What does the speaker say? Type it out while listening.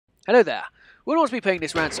Hello there. Who wants to be paying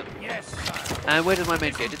this ransom? Yes, sire. And where did my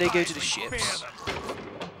men go? Did they go to the ships?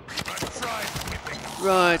 I've tried whipping.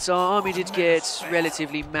 Right, our army did get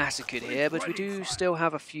relatively massacred here, but we do still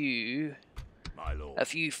have a few My lord.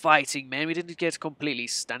 fighting men. We didn't get completely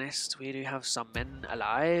stanist. We do have some men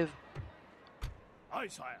alive. Aye,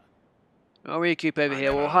 sire. I'll recoup over I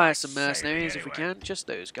here. We'll never hire liked some mercenaries if we sailing can. Just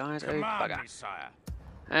those guys. Oh, Command bugger. me, sire.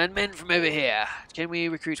 And men from over here. Can we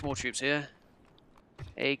recruit more troops here?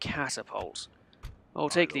 A catapult. I'll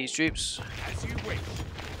take these troops. As you wish.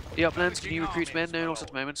 The uplands, can you recruit men? No, not at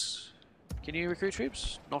the moment. Can you recruit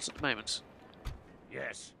troops? Not at the moment.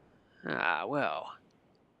 Yes. Ah, well.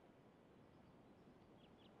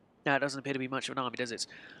 That doesn't appear to be much of an army, does it?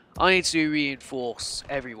 I need to reinforce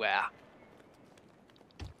everywhere.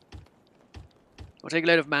 We'll take a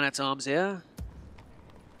load of man-at-arms here.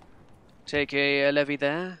 Take a levy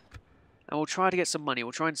there. And we'll try to get some money.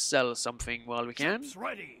 We'll try and sell something while we can. Ships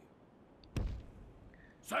ready.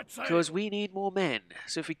 Set sail. Because we need more men.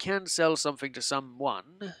 So if we can sell something to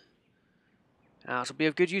someone, it'll be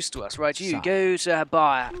of good use to us. Right, you Sire, go to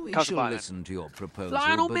buy We Castle shall Byron. listen to your proposal,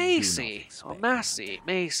 Lionel but do not Macy. Or expect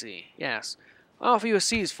Macy, yes. I offer you a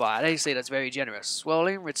ceasefire. They say that's very generous. Well,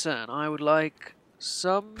 in return, I would like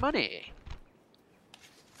some money.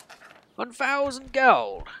 1,000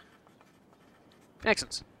 gold.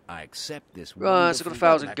 Excellent. I accept this. Right, so I got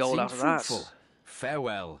 1,000 gold seemed out of that. fruitful.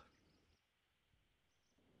 Farewell.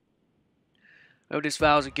 Over this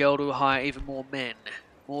 1,000 gold, we'll hire even more men.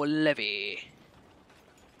 More levy.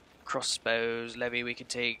 Crossbows, levy, we can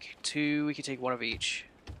take 2, we can take 1 of each.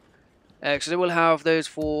 So we'll have those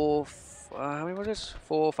 4, how many was it?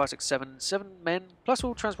 4, 5, 6, 7, 7 men. Plus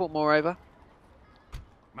we'll transport more over.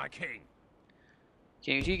 My king.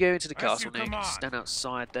 Okay, if you go into the As castle you now, you can command. stand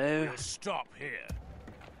outside though. We'll stop here.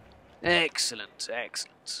 Excellent,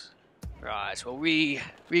 excellent. Right, we'll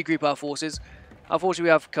regroup our forces. Unfortunately, we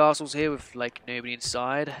have castles here with like nobody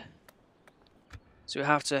inside, so we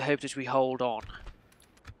have to hope that we hold on.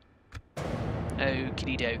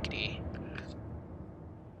 Okie dokie.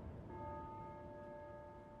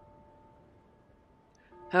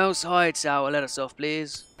 House Hightower, let us off,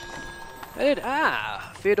 please.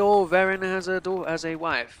 Theodore Verin has a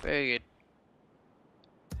wife. Very good.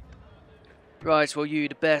 Right, well, you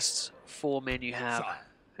the best 4 men you have. Sire.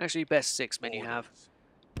 Actually, best 6 men you have.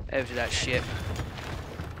 Over to that ship.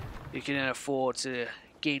 You can afford to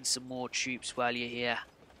gain some more troops while you're here.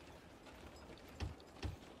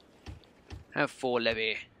 Have 4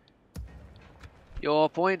 levy. Your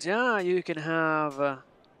point, you can have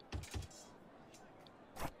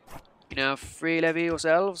 3 levy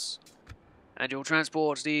yourselves, and you'll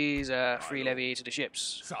transport these 3 levy to the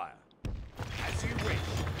ships. Sire. As you wish.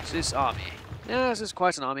 So this army, this is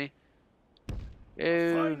quite an army.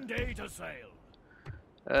 Fine day to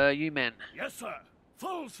sail. You men. Yes, sir.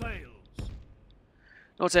 Full sails.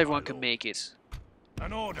 Not everyone can make it.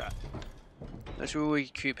 An order. Let's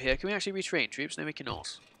recoup here. Can we actually retrain troops? No, we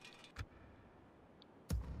cannot.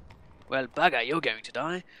 Well, bugger, you're going to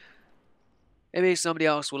die. Maybe somebody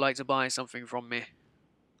else would like to buy something from me.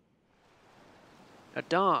 A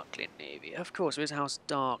Darklin Navy. Of course, there is House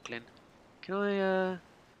Darklin. Can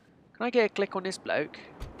I get a click on this bloke?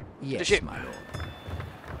 Yes, the ship. my lord.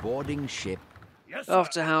 Boarding ship. Yes, sir. Off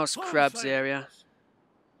to House Full Crab's sails. area.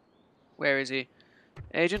 Where is he?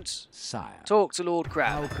 Agent, Sire. talk to Lord How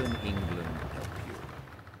Crab. can England help you?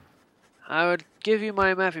 I would give you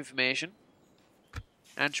my map information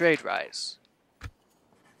and trade rights.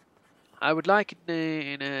 I would like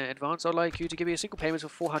in advance, I'd like you to give me a single payment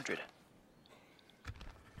of 400.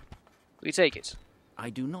 We take it. I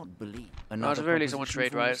do not believe. At Another the very least, I want proposition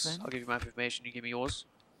trade for us, rights. then? I'll give you my information, you give me yours.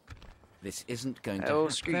 This isn't going to Oh,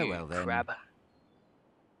 happen. screw you, Farewell, then. Crab.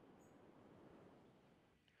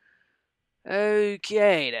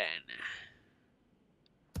 Okay, then.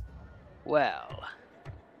 Well.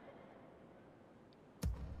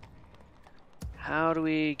 How do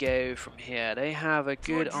we go from here? They have a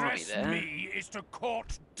good To army address there. me is to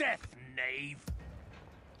court death, knave.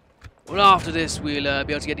 Well, after this, we'll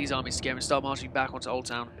be able to get these armies together and start marching back onto Old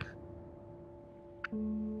Town.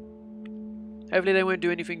 Hopefully they won't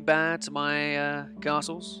do anything bad to my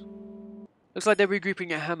castles. Looks like they're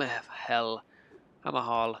regrouping at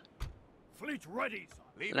Hammerhall. Fleet ready, sir.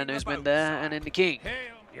 Leaving Lenos the men boat, there, sire. and then the king. Hail.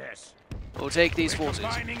 Yes. We'll take these We're forces.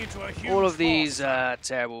 combining into a huge All of these force, sire.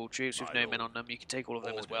 terrible troops with My no men lord. on them, you can take all of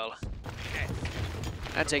them as well. Yes.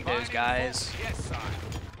 And take those Combining guys. force. Yes, sire.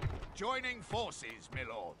 Joining forces, my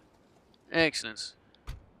lord. Excellent.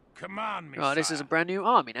 Command me, Right, this is a sire. brand new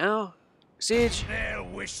army now. Siege. They'll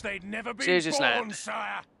wish they'd never been Siege this born, land.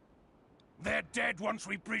 sire. They're dead once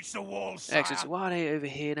we breach the walls, Excellent. sire. So why are they over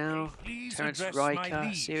here now? Please Terence address Riker, my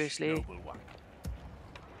liege, seriously? noble one.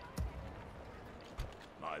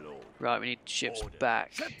 My lord. Right, we need ships Order.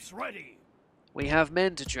 back. Ships ready. We have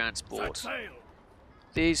men to Set transport. sail.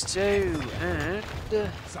 These two and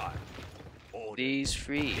Sire. Order. these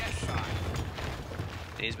three. Yes, sire.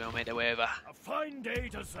 These men will make their way over. A fine day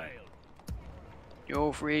to sail. You're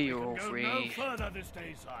all free, We you're can all go free. no further this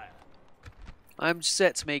day, sire. I'm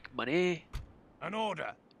set to make money, An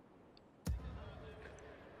order.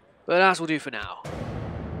 but that will do for now.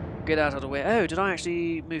 Get out of the way. Oh, did I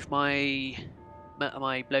actually move my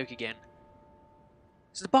bloke again?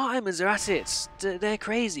 So the Bartimans are at it. They're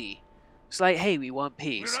crazy. It's like, hey, we want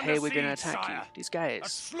peace. We're Hey, under we're going to siege, attack you. sire. These A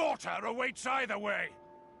guys. slaughter awaits either way.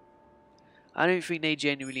 I don't think they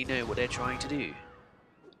genuinely know what they're trying to do.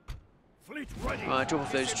 Fleet ready. Right, drop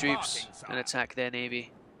off those Disembarking, troops sire. and attack their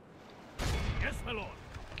navy. Yes, my lord.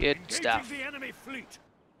 Good Engaging stuff. the enemy fleet.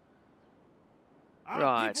 Our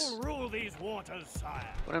Right. people rule these waters,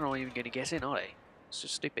 sire. Well, they're not even going to get in, are they? It's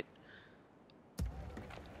just stupid.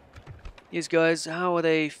 Yes, guys, how are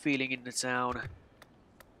they feeling in the town?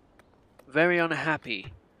 Very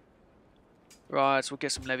unhappy. Right, we'll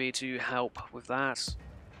get some levy to help with that.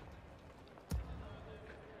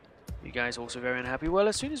 You guys also very unhappy? Well,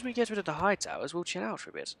 as soon as we get rid of the high towers, we'll chill out for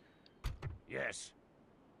a bit. Yes.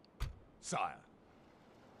 Sire,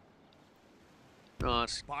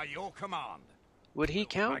 Right. by your command. Would he My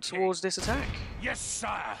count king. towards this attack? Yes,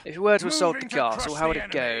 sire. If we were to assault the Moving to castle, crush how would the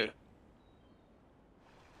it go? enemy.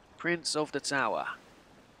 Prince of the Tower.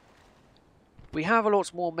 We have a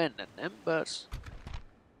lot more men than them, but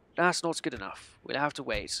that's not good enough. We'll have to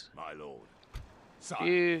wait. My lord. Sire,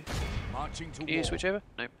 You, marching to you war. switch over?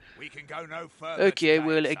 No. We can go no further. Okay, today,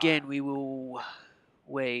 well, sire. again, we will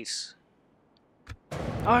wait. Oh,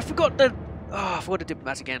 I forgot the... Oh, I forgot the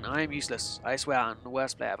diplomat again. I am useless. I swear, I'm the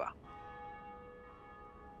worst player ever.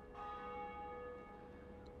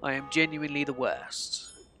 I am genuinely the worst.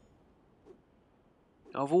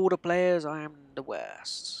 Of all the players, I am the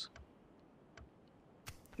worst.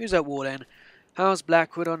 Who's that war then? How's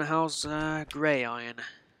Blackwood on how's Grey Iron?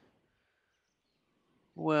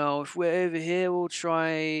 Well, if we're over here, we'll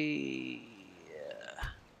try...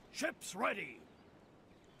 Ships ready.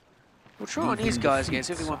 We'll try on these guys again,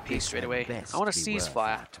 see if we want peace straight away. I want a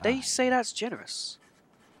ceasefire. They say that's generous.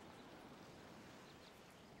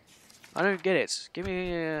 I don't get it. Give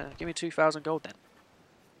me 2,000 gold then.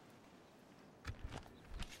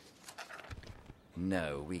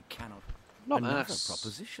 No, we cannot. Not Another nice.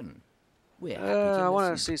 proposition. We're happy to I want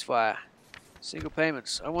a listen. ceasefire. Single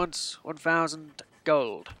payments. I want 1,000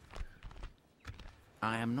 gold.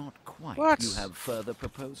 I am not quite. What? You have further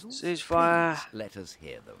proposals? Ceasefire. Please let us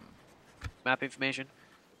hear them. Map information.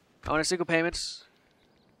 I want a single payment.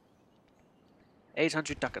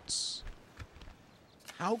 800 ducats.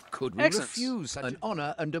 How could we Excellent. refuse such an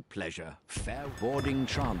honour and a pleasure? Fair boarding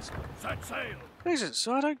transport. Set sail. Excellent.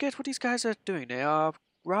 So I don't get what these guys are doing. They are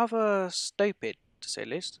rather stupid, to say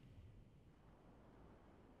the least.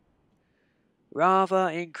 Rather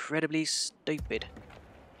incredibly stupid.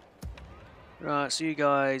 Right, so you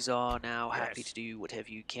guys are now happy Yes. to do whatever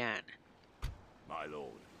you can. My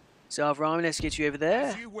lord. So, Ryan, let's get you over there.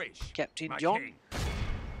 As you wish. Captain my John. king.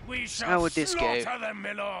 We shall How would this go? slaughter them,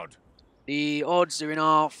 my lord. The odds are in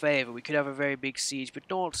our favour. We could have a very big siege, but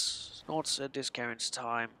not at this current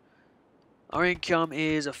time. Our income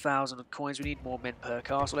is 1,000 coins. We need more men per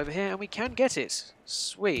castle over here, and we can get it.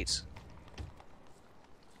 Sweet.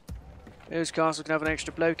 Those castles can have an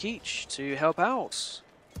extra bloke each to help out.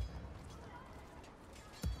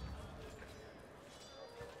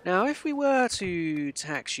 Now, if we were to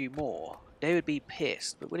tax you more, they would be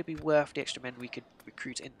pissed, but would it be worth the extra men we could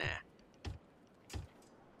recruit in there?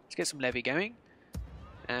 Let's get some levy going,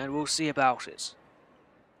 and we'll see about it.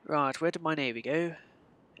 Right, where did my navy go?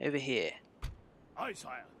 Over here. Aye,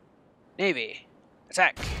 sire. Navy,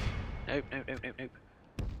 attack! Nope, nope, nope, nope, nope.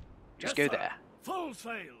 Just Yes, go sir. there. Full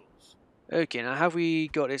sails. Okay, now have we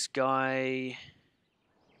got this guy?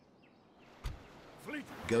 Fleet.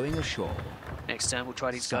 Going ashore. Next time we'll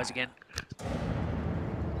try these guys Sire. again.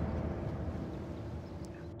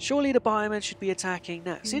 Surely the Biomen should be attacking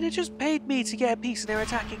now. See, they just paid me to get a piece and they're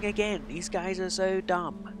attacking again. These guys are so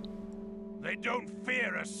dumb. They don't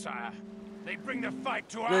fear us, sire. They bring the fight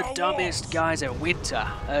to The our dumbest walls. guys are winter.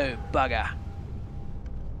 Oh, bugger.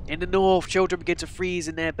 In the north, children begin to freeze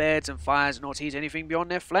in their beds and fires do not heat anything beyond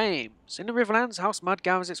their flames. In the riverlands, house mud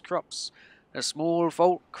gathers its crops. The small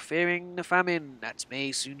folk, fearing the famine that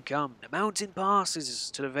may soon come, the mountain passes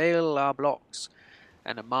to the vale our blocks.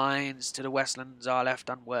 and the mines to the westlands are left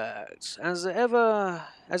unworked. As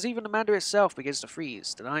even the Mander itself begins to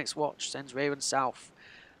freeze, the Night's Watch sends ravens south,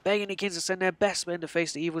 begging the kings to send their best men to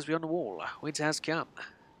face the evils beyond the wall. Winter has come.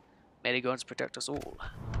 May the gods protect us all.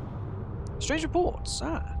 Strange reports.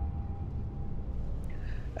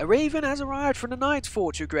 A raven has arrived from the Night's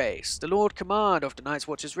Fort, your grace. The Lord Command of the Night's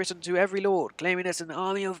Watch has written to every lord, claiming that an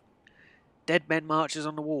army of dead men marches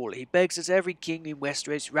on the wall. He begs that every king in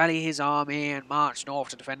Westeros rally his army and march north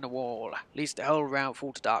to defend the wall, lest the whole realm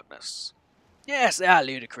fall to darkness. Yes, they are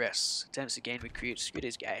ludicrous. Attempts to gain recruits. Screw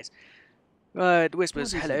these guys. Right,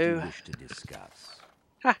 whispers, What is it hello. you wish to discuss?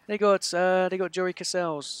 Ha! They got Jory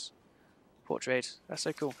Cassell's portrait. That's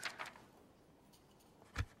so cool.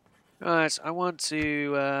 Right, I want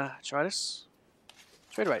to try this.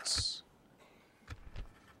 Trade rights.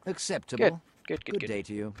 Acceptable. Good. Good day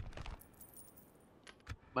to you.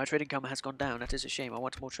 My trade income has gone down. That is a shame. I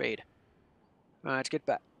want more trade. Right, get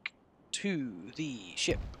back to the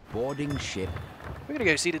ship. Boarding ship. We're gonna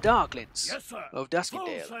go see the Darklings Yes, sir. of Full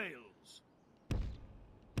Duskendale. sails.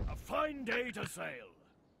 A fine day to sail.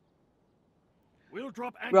 We'll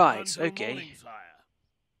drop anchor Right, until okay. morning, sire.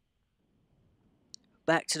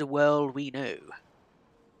 Back to the world we know.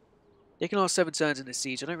 They can last 7 turns in the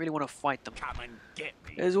siege. I don't really want to fight them. Come and get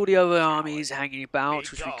me. There's all the other armies hanging about, Be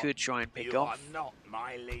which we gone. could try and pick You off. are not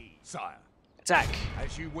my lead, sire. Attack.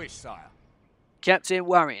 As you wish, sire. Captain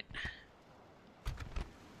Warren.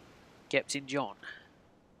 Captain John.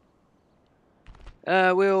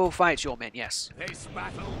 We'll fight your men, yes. This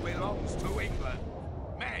battle belongs to England.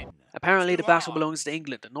 Men. Apparently the to battle arms. belongs to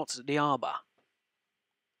England and not to the Arbor.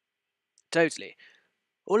 Totally.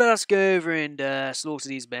 Well, let us go over and slaughter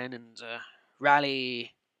these men and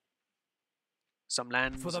rally some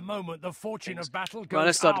lands. For the moment, the fortune things. of battle goes Right,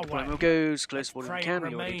 let's start our deploying. way. We'll go as close Let's to what we pray can.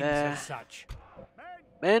 it We're already remains there. as such.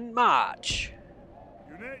 Men, march!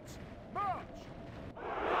 Units, march!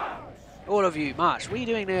 All of you, march. What are you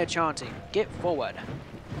doing there chanting? Get forward.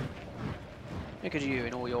 Look at you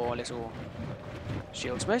in all your little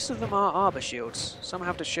shields. Most of them are arbor shields. Some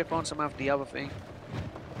have the ship on, some have the other thing.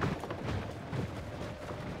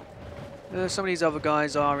 Some of these other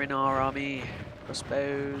guys are in our army.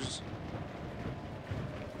 Crossbows.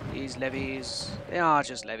 These levies. They are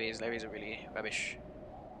just levies. Levies are really rubbish.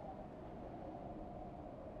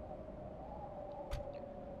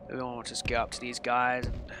 We don't want to just go up to these guys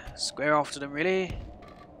and square off to them, really.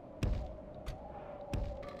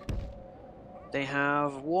 They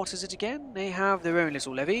have, what is it again? They have their own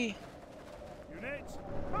little levy. Units,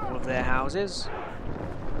 All of their houses.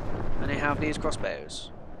 And they have these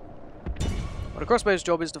crossbows. Well, the crossbow's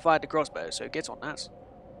job is to fight the crossbow, so get on that.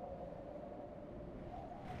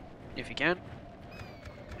 If you can.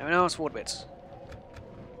 Everyone else forward a bit.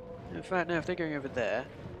 In fact, no, if they're going over there,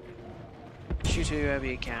 shoot whoever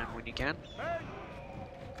you can when you can.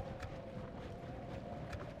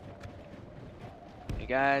 You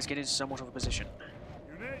guys get into somewhat of a position.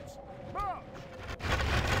 units, march!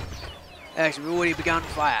 Actually, we've already begun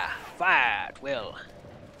fire. Fire at will.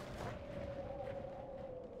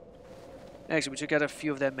 Actually, we took out a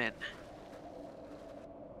few of their men.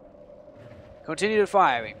 Continue the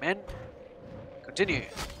firing, men. Continue.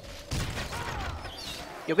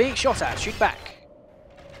 You're being shot at. Shoot back.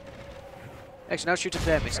 Actually, now shoot at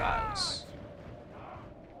their missiles.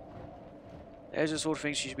 Those are the sort of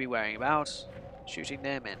things you should be worrying about. Shooting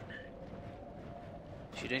their men.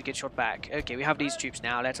 So you don't get shot back. Okay, we have these troops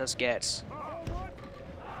now. Let us get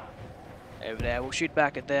over there. We'll shoot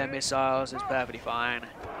back at their missiles. It's perfectly fine.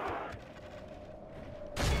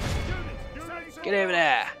 Get over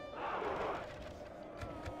there.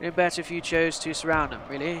 It'd be better if you chose to surround them,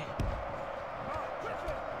 really.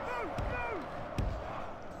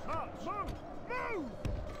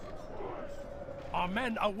 Our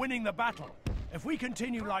men are winning the battle. If we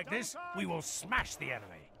continue like this, we will smash the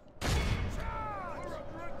enemy.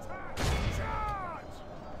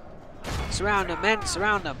 Surround them, men.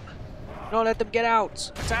 Surround them. Don't let them get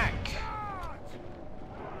out. Attack.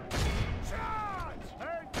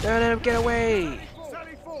 Don't let them get away.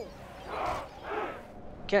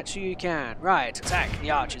 Catch who you can. Right, attack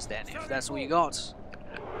the archers then, if that's all you got.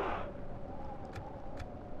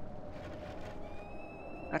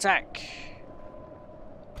 Attack.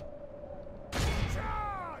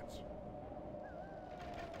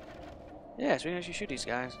 Yes, we can actually shoot these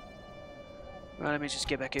guys. Right, let me just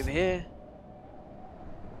get back over here.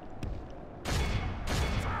 The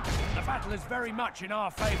battle is very much in our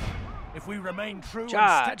favor. If we remain true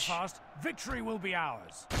Charge. and steadfast, victory will be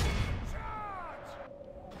ours.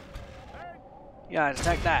 You guys,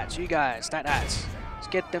 attack that. You guys, attack that. Let's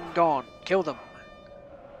get them gone. Kill them.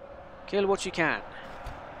 Kill what you can.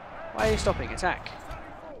 Why are you stopping? Attack.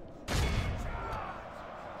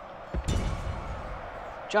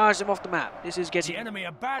 Charge them off the map. This is The getting enemy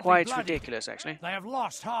are badly quite bloodied. ridiculous, actually. They have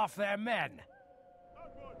lost half their men.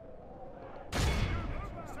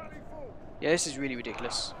 Yeah, this is really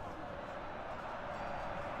ridiculous.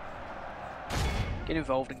 Get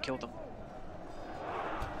involved and kill them.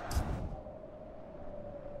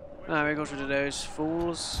 Alright, we got rid of those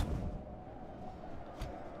fools.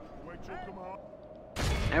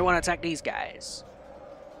 Everyone attack these guys.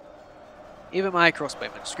 Even my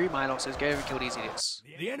crossbowmen. Screw my losses. Go and kill these idiots.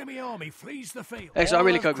 The enemy army flees the field. Actually, I All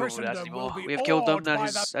really of can't go with that Christendom anymore. will be We have killed them. awed by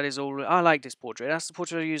That is all. I like this portrait. That's the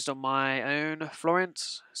portrait I used on my own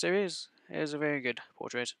Florence series. It is a very good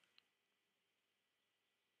portrait.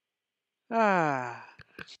 Ah.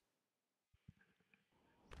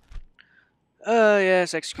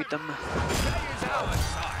 Yes, execute them.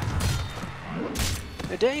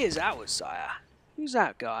 The day is ours, sire. Who's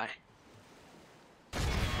that guy?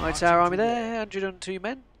 Right, our army there, 102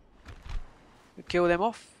 men. We kill them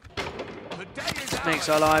off. Makes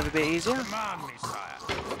our life a bit easier. Command me, sire.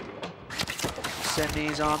 Send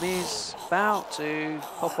these armies about to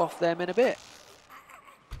pop off them in a bit.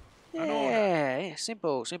 Yeah,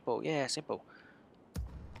 simple, yeah, simple.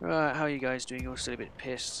 Right, how are you guys doing? You're still a bit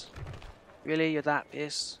pissed. Really? You're that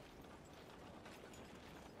pissed?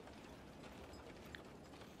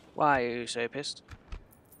 Why are you so pissed?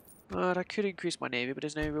 Right, I could increase my navy, but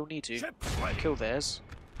there's no real need to. Kill theirs.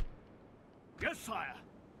 Yes, sire.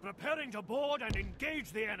 Preparing to board and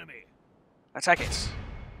engage the enemy. Attack it.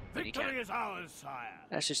 When you Victory can. is ours, sire.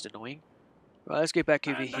 That's just annoying. Right, let's go back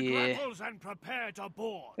over And the here. grapples and prepare to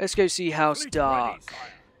board. Let's go see House Fleet Dark. ready, sire.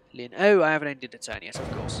 Lynn. Oh, I haven't ended the turn yet,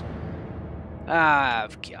 of course. Ah,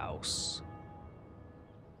 of course.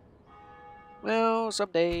 Well,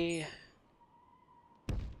 someday.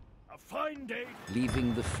 A fine day.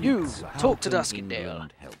 Leaving the You, fleets. How talk to can Duskendale.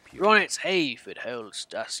 England help you? Ronitz Hayford holds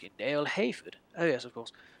Duskendale Hayford. Oh, yes, of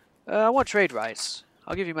course. I want trade rights.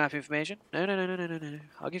 I'll give you map information. No.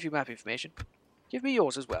 I'll give you map information. Give me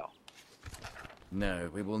yours as well. No,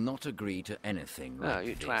 we will not agree to anything Oh, like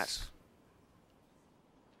you this. twat.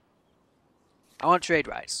 I want trade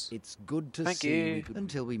rights. It's good to Thank see you.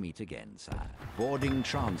 until we meet again, sire. Boarding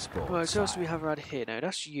transport. Right, so what else do we sire. have right here? No,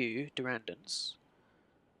 that's you, Durandans.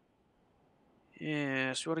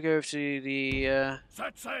 Yes, we want to go over to the,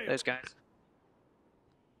 Set sail. those guys.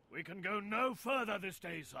 We can go no further this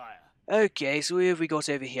day, sire. Okay, so who have we got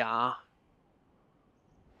over here?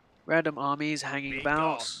 Random armies hanging Be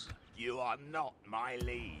about. gone. You are not my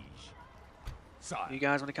liege. Sire. You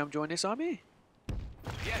guys want to come join this army?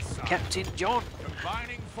 Yes, sire. Captain John.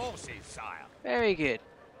 Combining forces, sire. Very good.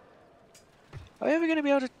 Are we ever going to be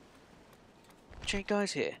able to check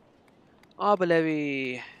guys here? Arbor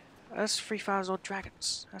Levy. That's 3,000 odd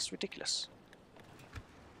dragons. That's ridiculous.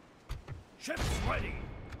 Ships ready.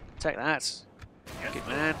 Take that. Yes, Good sir.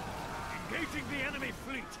 man. Engaging the enemy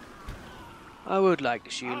fleet. I would like the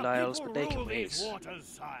shield Our isles, people but they can rule these wait. waters,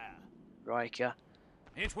 sire. Riker.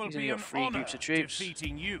 It will He's only be got an 3 honor groups of troops.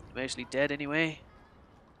 defeating you, Mostly dead anyway.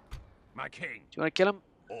 my king. Do you want to kill him?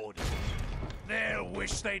 Order. They'll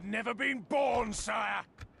wish they'd never been born, sire.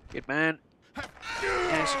 Good man.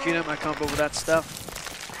 Execute him. I can't bother with that stuff.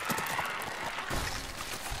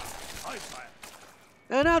 Aye, sire.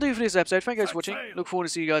 And that'll do for this episode. Thank you guys for Set watching. sail. Look forward to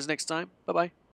see you guys next time. Bye bye.